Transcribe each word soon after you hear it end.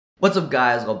What's up,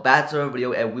 guys? Welcome back to our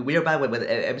video, and we are back with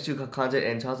episode content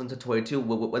in 2022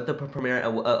 with the premiere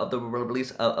of the release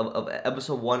of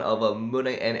episode 1 of Moon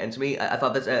Knight, and to me, I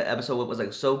thought this episode was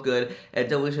like so good, and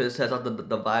definitely sets off the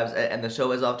vibes, and the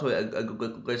show is off to a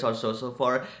great start so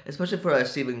far, especially for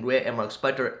Stephen Grant and Marc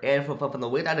Spector, and from the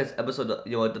way that this episode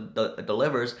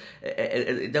delivers,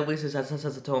 it definitely sets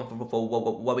a tone for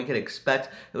what we can expect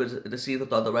to see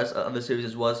the rest of the series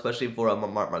as well, especially for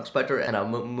Marc Spector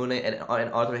and Moon Knight and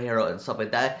Arthur and stuff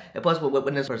like that. And plus,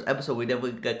 with this first episode, we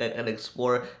definitely get to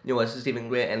explore, Stephen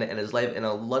Grant and his life in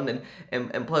London.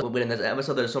 And plus, within this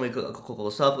episode, there's so many cool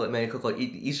stuff, like many cool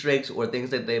Easter eggs or things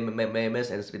that they may miss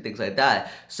and things like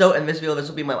that. So in this video, this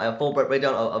will be my full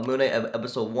breakdown of Moon Knight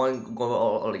episode 1, going over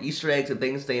all the Easter eggs and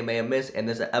things they may have missed in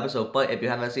this episode. But if you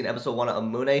haven't seen episode 1 of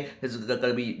Moon Knight, this is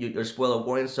gonna be your spoiler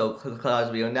warning. So click on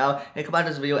this video now and come back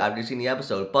to this video after you've seen the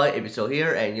episode. But if you're still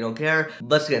here and you don't care,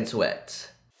 let's get into it.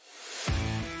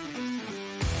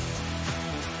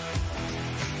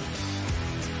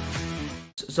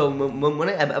 So Moon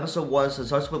Knight episode 1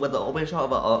 starts with the opening shot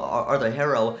of Arthur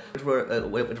Horrow, which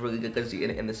we're gonna see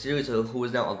in the series, who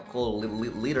is now a gold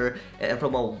leader, and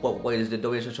from what ways the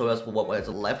doing show us what his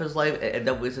life is like, and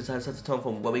that way sets a tone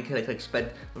from what we can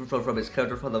expect from his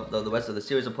character from the rest of the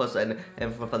series, and plus and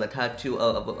from the tattoo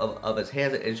of his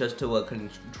hands, it's just to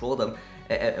control them,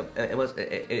 and it was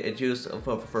used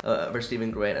for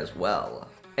Stephen Grant as well.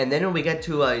 And then when we get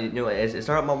to, it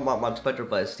started Marc Spector,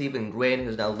 but Stephen Grant,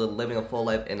 who's now living a full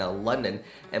life in London.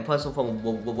 And plus, from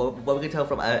what we can tell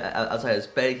from outside his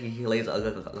bed, he lays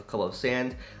a cup of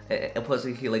sand. And plus,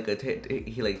 he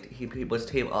puts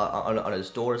tape on his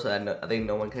door so that I think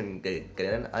no one can get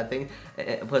in. I think.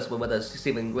 And plus, with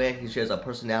Stephen Grant, he shares a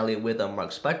personality with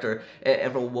Marc Spector.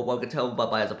 And from what we can tell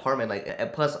by his apartment,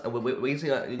 and plus we see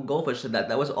a goldfish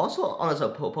that was also on his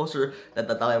poster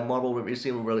that Marvel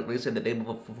recently released the day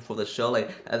for the show.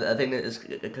 Like I think it's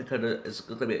going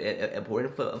to be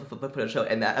important for the show,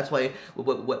 and that's why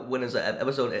when it's an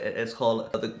episode, it's called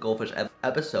the goldfish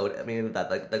episode. I mean that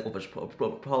the goldfish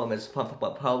problem is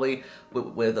probably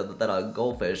with that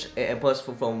goldfish, and plus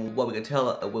from what we can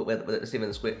tell with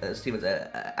Steven's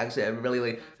accent,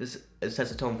 really it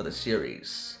sets the tone for the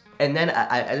series. And then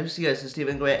I do see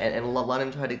Stephen Grant and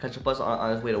London try to catch a bus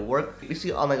on his way to work. You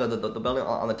see on like the building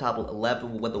on the top left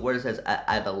with the word that says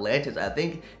Atlantis. I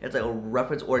think it's like a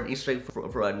reference or an Easter egg for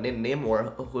a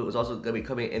Namor, who is also going to be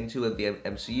coming into the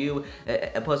MCU.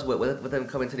 And plus with him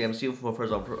coming to the MCU for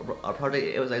his project,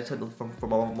 it was like for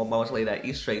mostly that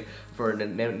Easter egg for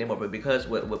Namor, but because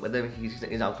with him he's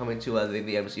now coming to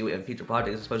the MCU and future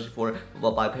projects, especially for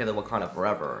Black Panther Wakanda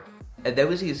Forever. And then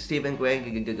we see Stephen Grant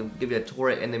give you a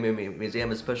tour in the museum,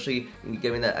 especially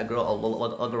giving that a girl a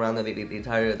look around the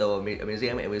entire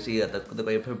museum, and we see the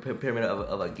Great Pyramid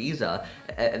of Giza,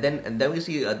 and then we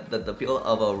see the field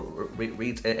of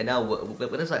reeds, and now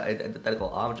with this identical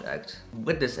object.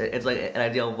 With this, it's like an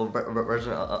ideal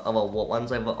version of a one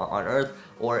life on Earth,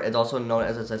 or it's also known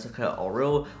as a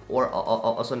Horrow, or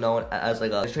also known as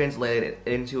like a translated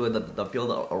into the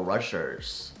field of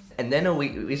rushers. And then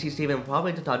we see Stephen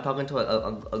probably talking to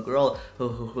a girl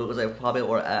who was like probably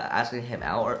asking him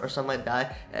out or something like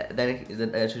that. Then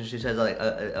she says like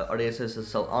audience is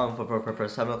still on for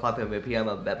 7 o'clock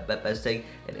p.m. best thing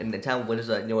in the town, which is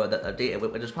a date,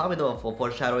 which is probably the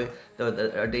foreshadowing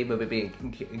our date maybe being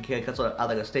canceled at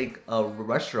like a steak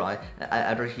restaurant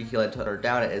after he like took her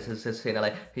down. It's his saying that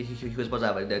like he was supposed to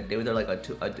have a date with her like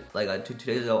two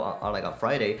days ago on like a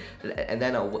Friday, and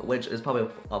then which is probably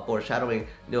foreshadowing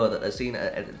the scene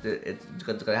it's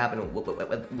gonna happen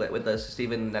with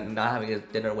Stephen not having his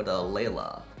dinner with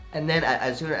Layla. And then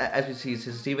as soon as we see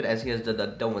Stephen as he is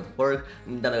done with work,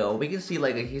 that we can see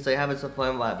like he's like having some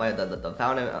fun by the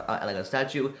fountain like a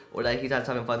statue, or that he's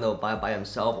having fun though by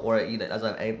himself, or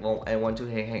doesn't anyone to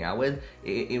hang out with.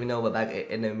 Even though back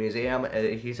in the museum,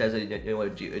 he says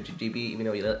GB, even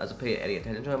though he doesn't pay any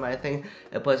attention to him, I think.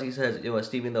 And plus he says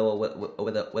Stephen though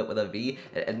with a V,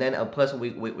 and then plus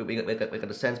we get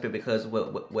a sense because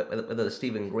with the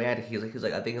Stephen Grant, he's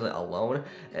like I think he's like alone,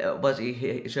 but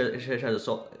he shares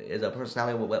is a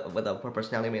personality with a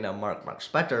personality named Marc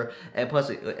Spector, and plus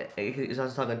he's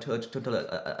also talking to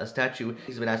a statue.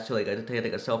 He's been asked to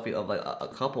take a selfie of like a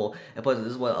couple, and plus this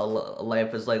is what a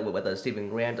life is like with Stephen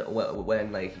Grant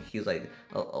when like he's like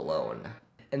alone.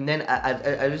 And then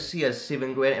I just see a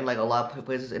Stephen Grant in like a lot of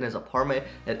places in his apartment.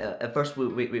 And at first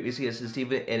we see a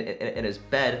Stephen in his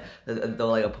bed, though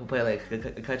like playing like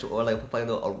a catch or like playing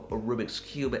a Rubik's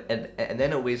cube, and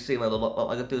then we see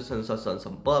like through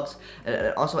some books,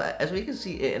 and also as we can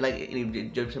see in like in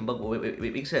Egyptian book,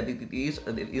 we see that these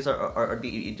are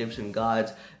the Egyptian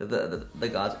gods, the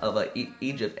gods of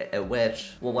Egypt,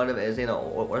 which one of it is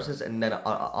horses, and then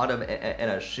Autumn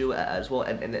and a shoe as well,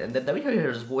 and then we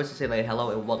hear his voice saying like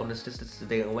hello and welcome to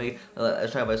staying awake.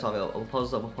 Let's try by song.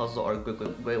 Puzzles are a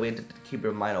great way to keep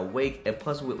your mind awake, and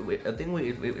plus I think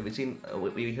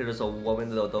we hear this woman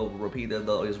they'll repeat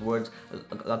these words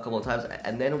a couple of times,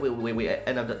 and then we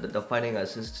end up finding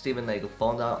Stephen like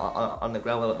falling down on the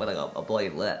ground with like a bloody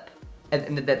lip.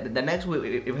 And the next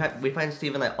we find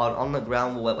Stephen like on the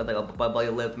ground with like a bloody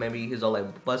lip. Maybe he's all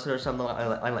like busted or something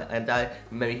like that.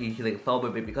 Maybe he like fell,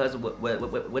 but because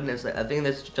witness, I think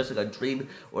this is just like a dream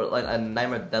or like a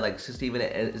nightmare that like Stephen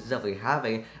is definitely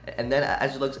having. And then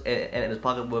as he looks in his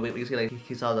pocket, we see like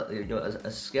he saw a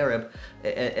scarab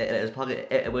in his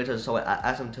pocket, which is so I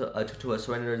asked him to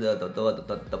surrender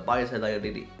the body, said like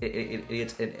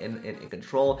it's in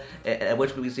control, and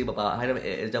which we see behind him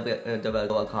is definitely a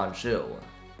Khonshu.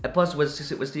 And plus, with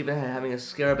Stephen having a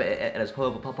scarab in his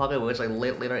pocket, which like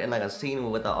later in like a scene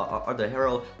with Arthur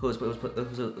Harrow, who's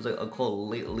like a cult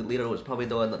leader, who's probably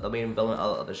the main villain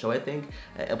of the show, I think.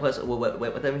 And plus,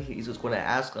 with him, he's just going to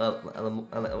ask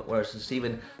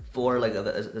Stephen for like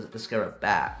the scarab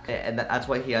back, and that's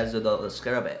why he has the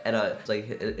scarab and it's like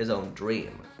his own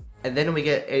dream. And then we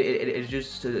get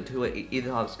introduced to Ethan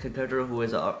Hawke's character, who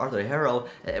is Arthur Harrow,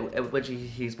 which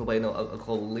he's playing a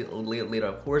cult leader,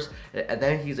 of course. And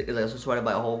then he's surrounded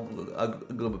by a whole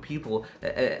group of people.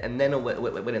 And then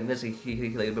when in this, he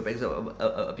like brings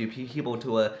a few people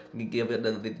to give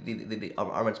the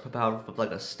armor's power for like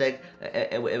a stick,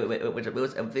 which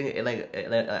moves everything. And like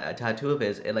a tattoo of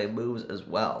his, it like moves as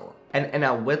well. And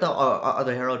now with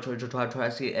Arthur Harrow try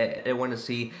to see everyone to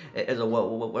see is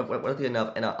worthy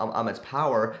enough and its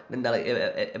power, then that like,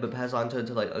 it passes on to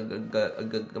like a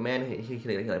good man. He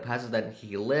like passes that and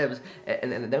he lives,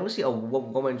 and then we see a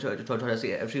woman try to see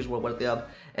if she's worthy of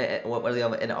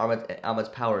an its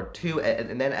power too,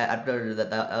 and then after that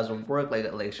doesn't work,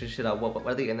 like she should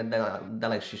worthy, and then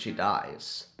like she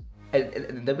dies.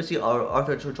 And then we see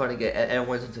Arthur trying to get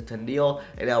everyone to kneel,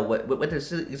 and with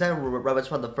this exact reference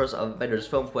from the first Avengers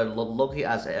film when Loki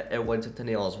asks everyone to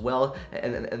kneel as well,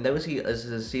 and then we see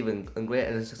Stephen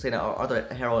Grant and saying that Arthur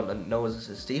Harrow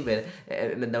knows Stephen,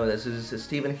 and then this is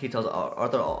Stephen. He tells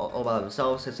Arthur all about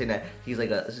himself, saying that he's like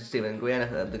a Stephen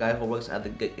Grant, the guy who works at the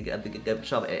gift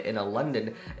shop in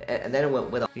London, and then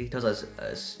when he tells us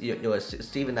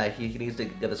Stephen that he needs to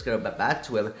get the scarab back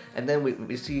to him, and then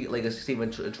we see like Stephen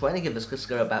trying to give this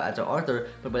scarab back to Arthur,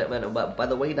 but by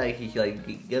the way that he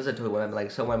like gives it to him, when like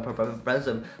someone prevents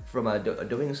him from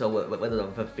doing so with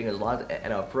the fingers locked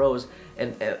and froze,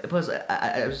 and plus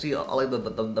I see all like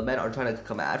the men are trying to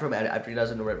come after him after he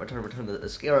doesn't return the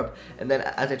scarab, and then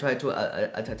as they try to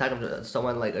attack him,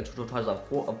 someone like tries to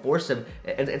force him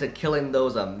into killing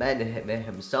those men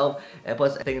himself, and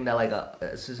plus thinking that like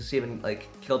Stephen like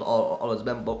killed all those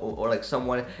men, or like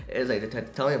someone is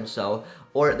like telling him so.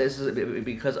 Or this is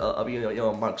because of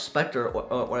Marc Spector,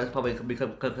 or it's probably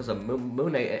because of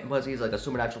Moon Knight, and plus he's like a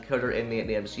supernatural character in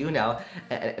the MCU now.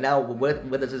 And now with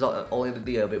this is only the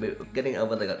beginning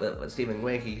of like Stephen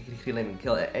Grant. He didn't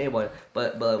kill anyone,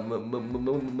 but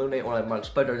Moon Knight or like Marc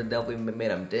Spector definitely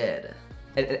made him dead.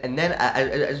 And then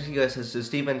as you guys see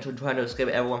Stephen trying to escape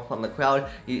everyone from the crowd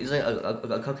using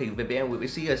a cupcake van, we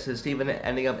see Stephen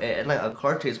ending up in like a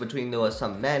car chase between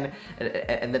some men,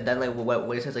 and then like what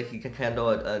he says like he can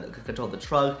control the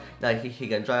truck, that he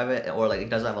can drive it, or like he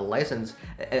doesn't have a license,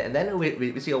 and then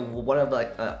we see one of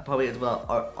like probably it's one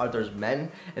of Arthur's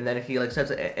men, and then he like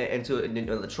steps into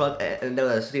the truck, and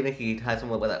then Stephen he ties him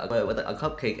with a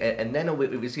cupcake, and then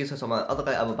we see some other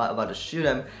guy about to shoot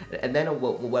him, and then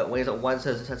when he's one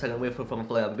second away from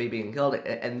being killed,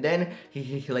 and then he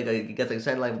gets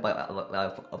sent like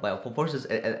by forces,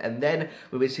 and then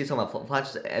we see some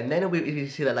flashes, and then we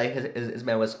see that like his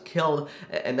man was killed,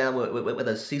 and then with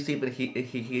a CC, but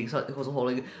he was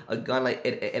holding a gun like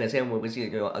in his hand. We see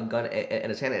a gun in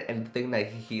his hand, and think that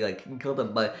he like killed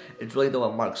him, but it's really the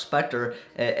Marc Spector,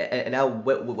 and now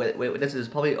this is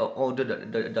probably all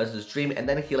does his dream, and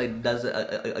then he like does it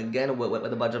again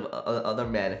with a bunch of other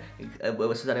men,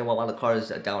 sending one of the cars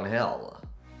downhill.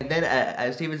 And then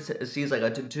as Stephen sees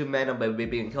like two men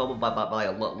being killed by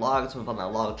logs from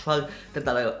that log truck,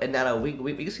 and then we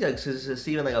can see like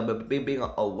Stephen like being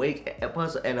awake, and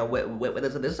plus with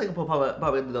this is like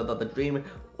probably the dream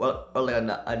or like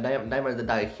a nightmare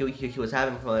that he was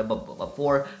having from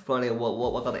before, from like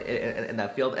what up in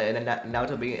that field, and then now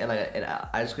to be in like an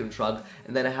ice cream truck,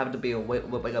 and then having to be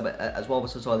wake up as well.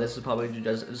 So this is probably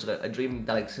just a dream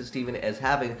that like Steven is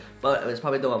having, but it's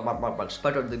probably the Marc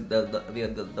Spector,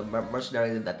 the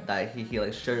mercenary that he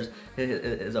like shares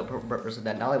is a person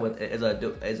that not only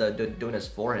is doing this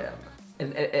for him.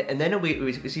 And then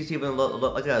we see Steven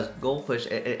look like a goldfish,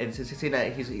 and seeing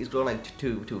that he's growing like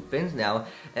two fins now,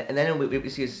 and then we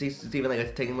see Steven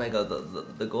like taking like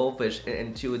the goldfish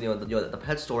into the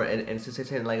pet store, and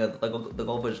seeing like the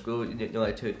goldfish grew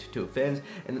like two fins,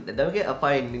 and then we get a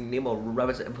Finding Nemo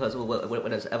reference plus with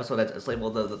this episode that's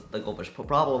labeled the goldfish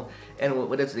problem, and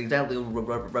when it's exactly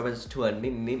reference to a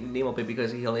Nemo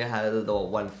because he only had the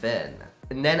one fin.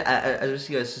 And then as we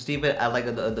see Steven at like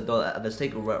the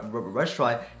steak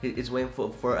restaurant, he's waiting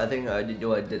for I think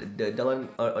Dylan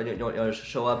or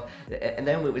show up, and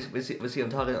then we see him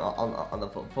talking on the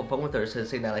phone with her,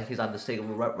 saying that like he's at the steak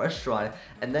restaurant,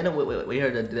 and then we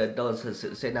heard Dylan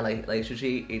saying that like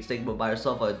she ate steak by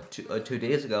herself 2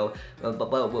 days ago,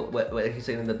 but he's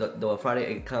saying that the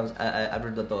Friday it comes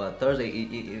after the Thursday,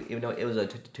 even though it was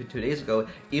 2 days ago.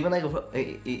 Even like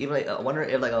I wonder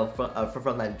if like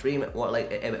from that dream or like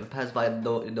it passed by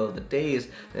the days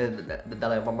that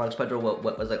like Marc Spector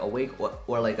was like awake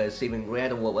or like Steven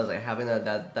Grant was like having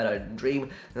that dream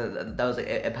that was like,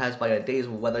 it passed by days,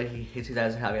 whether he sees that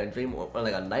as having a dream or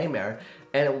like a nightmare.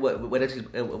 And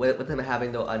with him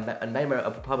having a nightmare,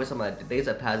 probably some days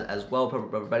that pass as well,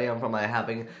 preventing him from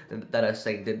having that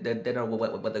steak dinner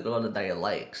with the girl that he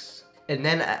likes. And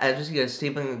then as you see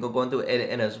Steven going through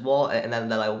it in his wall, and then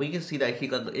like we can see that he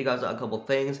got a couple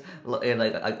things, and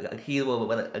like a key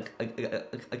with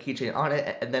a keychain on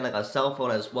it, and then like a cell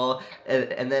phone as well.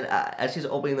 And then as he's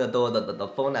opening the door, the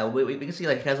phone, now we can see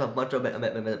like he has a bunch of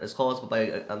missed calls by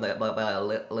a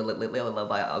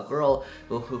girl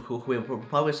who we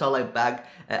probably saw like back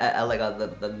at like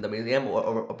the museum,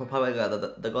 or probably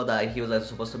the girl that he was like,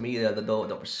 supposed to meet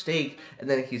the steak. And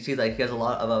then he sees like he has a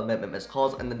lot of missed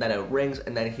calls, and then it rings,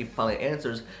 and then he finally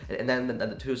answers, and then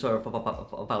the two sort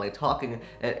of finally talking,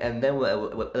 and then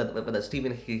with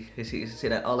Steven, he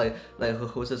said that, oh, like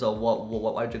who's this,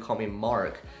 why did you call me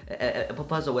Mark? And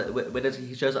plus with this,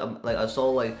 he shares like a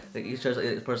soul, like he shares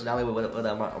his personality with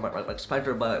Marc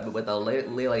Spector, but with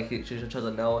Lee, like she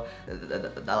doesn't know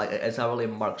that like it's not really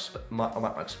Marc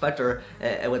Spector,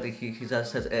 and with he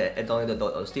says it's only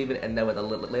the Steven, and then with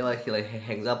Lee, like he like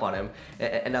hangs up on him,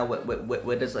 and now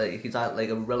with this, like he's not like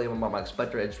really Marc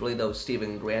Spector, it's really though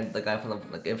Steven Grant, the guy from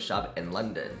the gift shop in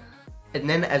London. And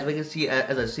then, as we can see,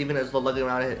 as Steven is looking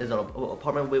around his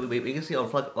apartment, we can see a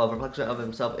reflection of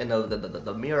himself in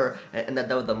the mirror, and that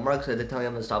the marks are telling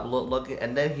him to stop looking.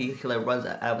 And then he like runs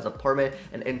out of his apartment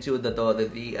and into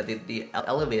the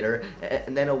elevator.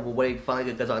 And then when he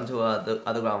finally gets onto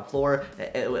the ground floor,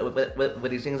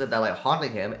 with these things that like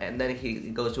haunting him, and then he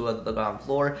goes to the ground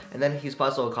floor, and then he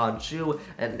spots a conchu,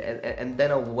 and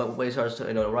then when he starts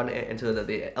to run into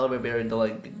the elevator,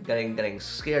 like getting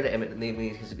scared, and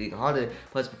he's being haunted.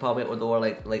 Plus probably the door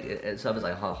like itself is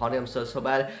like haunting him so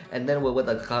bad, and then with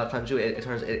the conju it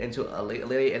turns it into a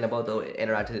lady, and both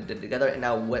interacted together. And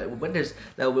now with this,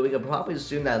 now we can probably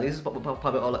assume that this is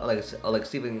probably all like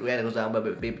Steven Grant goes down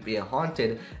but being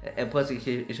haunted, and plus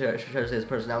he shares his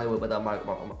personality with Marc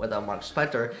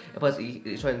Spector, and plus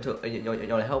he's trying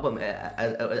to help him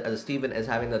as Steven is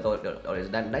having his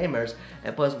nightmares,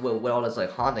 and plus with all this like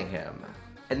haunting him.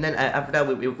 And then after that,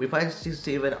 we finally see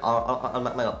Steven on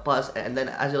like a bus, and then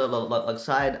as he look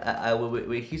outside,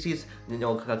 he sees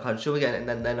Khonshu again,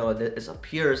 and then it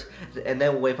disappears, and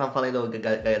then when finally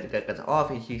gets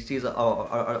off, he sees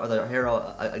the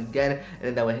hero again,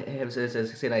 and then when him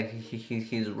saying that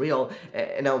he's real,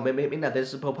 and now maybe that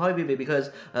this is probably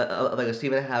because like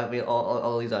Steven having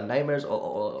all these nightmares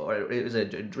or is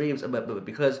it dreams, but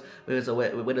because with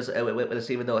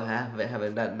Steven though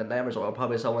having nightmares, or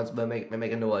probably someone's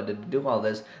making to do all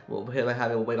this, him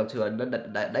having to wake up to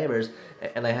neighbors,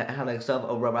 and like having stuff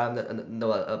around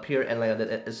appear and like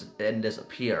and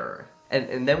disappear.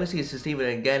 And then we see Steven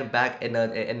again back in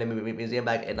the museum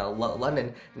back in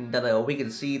London, that we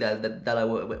can see that with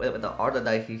the art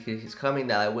that he's coming,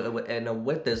 that and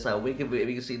with this we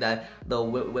can see that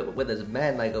with his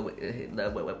men, like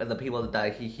with the people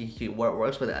that he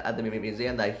works with at the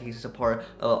museum, that he support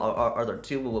are there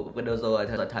too, with those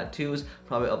tattoos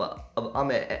probably of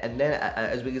Amit. And then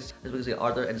as we can see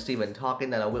Arthur and Steven talking,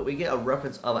 that we get a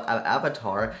reference of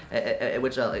Avatar,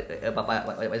 which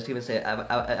by Steven say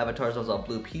Avatar is those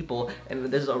blue people, and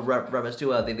this is a reference to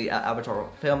the Avatar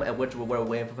film, and which we're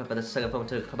waiting for the second film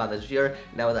to come out this year.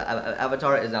 Now the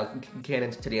Avatar is now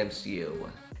canon to the MCU.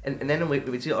 And then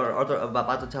we see Arthur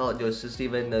about to tell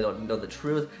Stephen the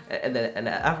truth, and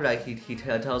after that he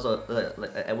tells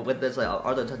with this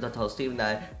Arthur tells Stephen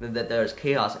that there's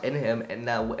chaos in him, and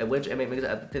now which it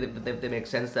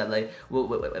makes sense that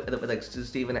with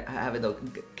Stephen having the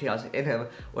chaos in him,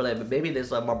 or maybe this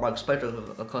Marc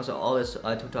Spector causing all this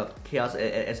chaos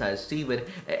inside Stephen,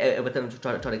 and with them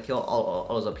trying to kill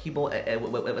all those people, and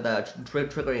with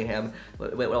triggering him,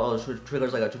 with all those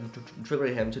triggers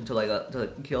triggering him to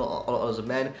kill all those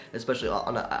men, especially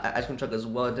on the ice cream truck as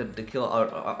well, to kill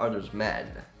Arthur's men.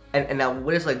 And now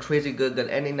with this crazy good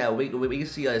ending, now we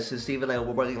see Stephen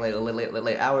working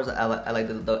late hours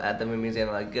at the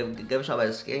museum, give a shot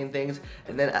by scanning things,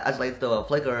 and then as the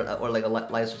flicker or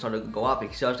lights start to go off,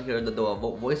 he starts to hear the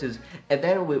voices, and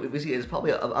then we see it's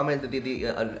probably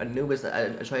the Anubis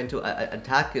trying to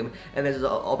attack him, and this is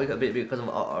all because of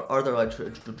Arthur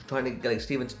trying to get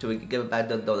Stephen to give back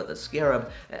the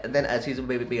scarab, and then as he's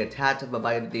being attacked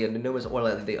by the Anubis, or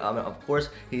of course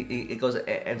he goes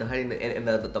into hiding in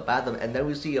the bathroom, and then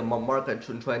we see Mark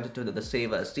trying to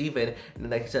save Stephen,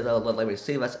 and he says, "Let me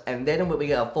save us." And then we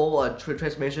get a full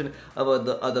transformation of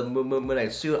the Moon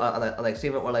Knight suit on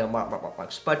Stephen, or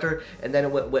Marc Spector. And then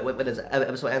when this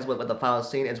episode ends with the final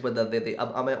scene, it's with the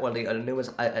or the Anubis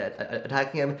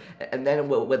attacking him, and then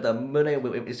with the Moon Knight,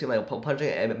 we see punching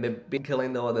and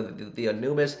killing the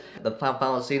Anubis. The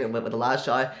final scene with the last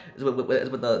shot is with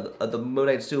the Moon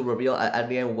Knight suit reveal at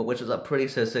the end, which is a pretty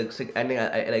sick ending.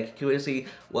 And I curious to see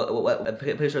what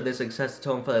picture this success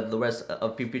tone for the rest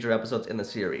of future episodes in the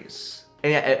series.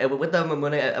 And yeah, with the Moon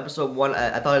Knight episode 1,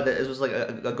 I thought that it was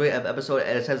a great episode,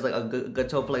 and it has a good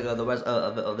tone for the rest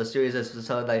of the series. It's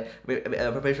so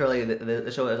I'm pretty sure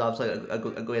the show is obviously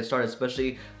a great start,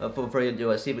 especially for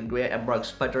Stephen Grant and Marc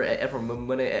Spector, and for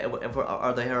Moon Knight and for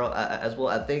Arthur Harrow as well.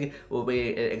 I think we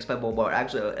expect more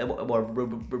action, more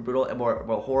brutal, and more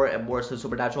horror, and more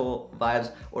supernatural vibes,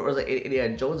 or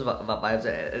Indiana Jones vibes,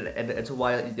 and to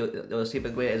why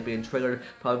Stephen Grant is being triggered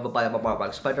probably by Marc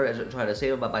Spector and trying to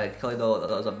save him by killing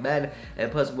those men,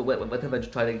 and plus with him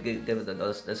trying to give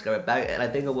the scarab back. And I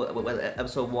think with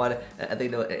episode 1, I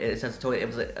think it sets the tone. It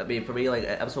was, for me,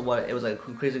 episode 1, it was a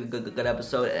crazy good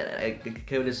episode, and I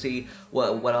can't wait to see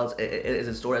what else is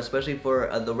in store, especially for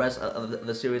the rest of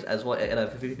the series as well, and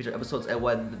future episodes, and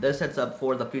what this sets up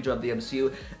for the future of the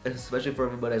MCU, especially for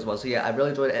everybody as well. So yeah, I really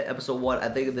enjoyed episode 1. I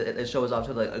think the show is off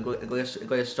to a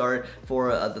great start for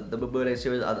the Moon Knight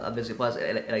series on Disney Plus,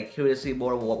 and I can't wait to see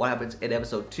more what happens in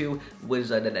episode 2,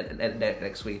 which is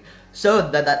next week. So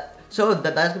that's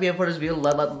gonna be it for this video.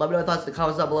 Let me know your thoughts in the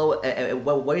comments down below. And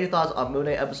what are your thoughts on Moon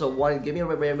Knight episode 1? Give me a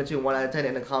rating between 1 out of 10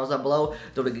 in the comments down below.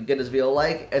 Don't forget to give this video a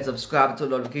like and subscribe to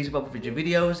the notification bell for future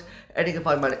videos. And you can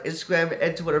find me on Instagram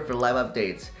and Twitter for live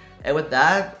updates. And with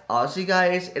that, I'll see you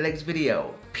guys in the next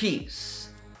video. Peace.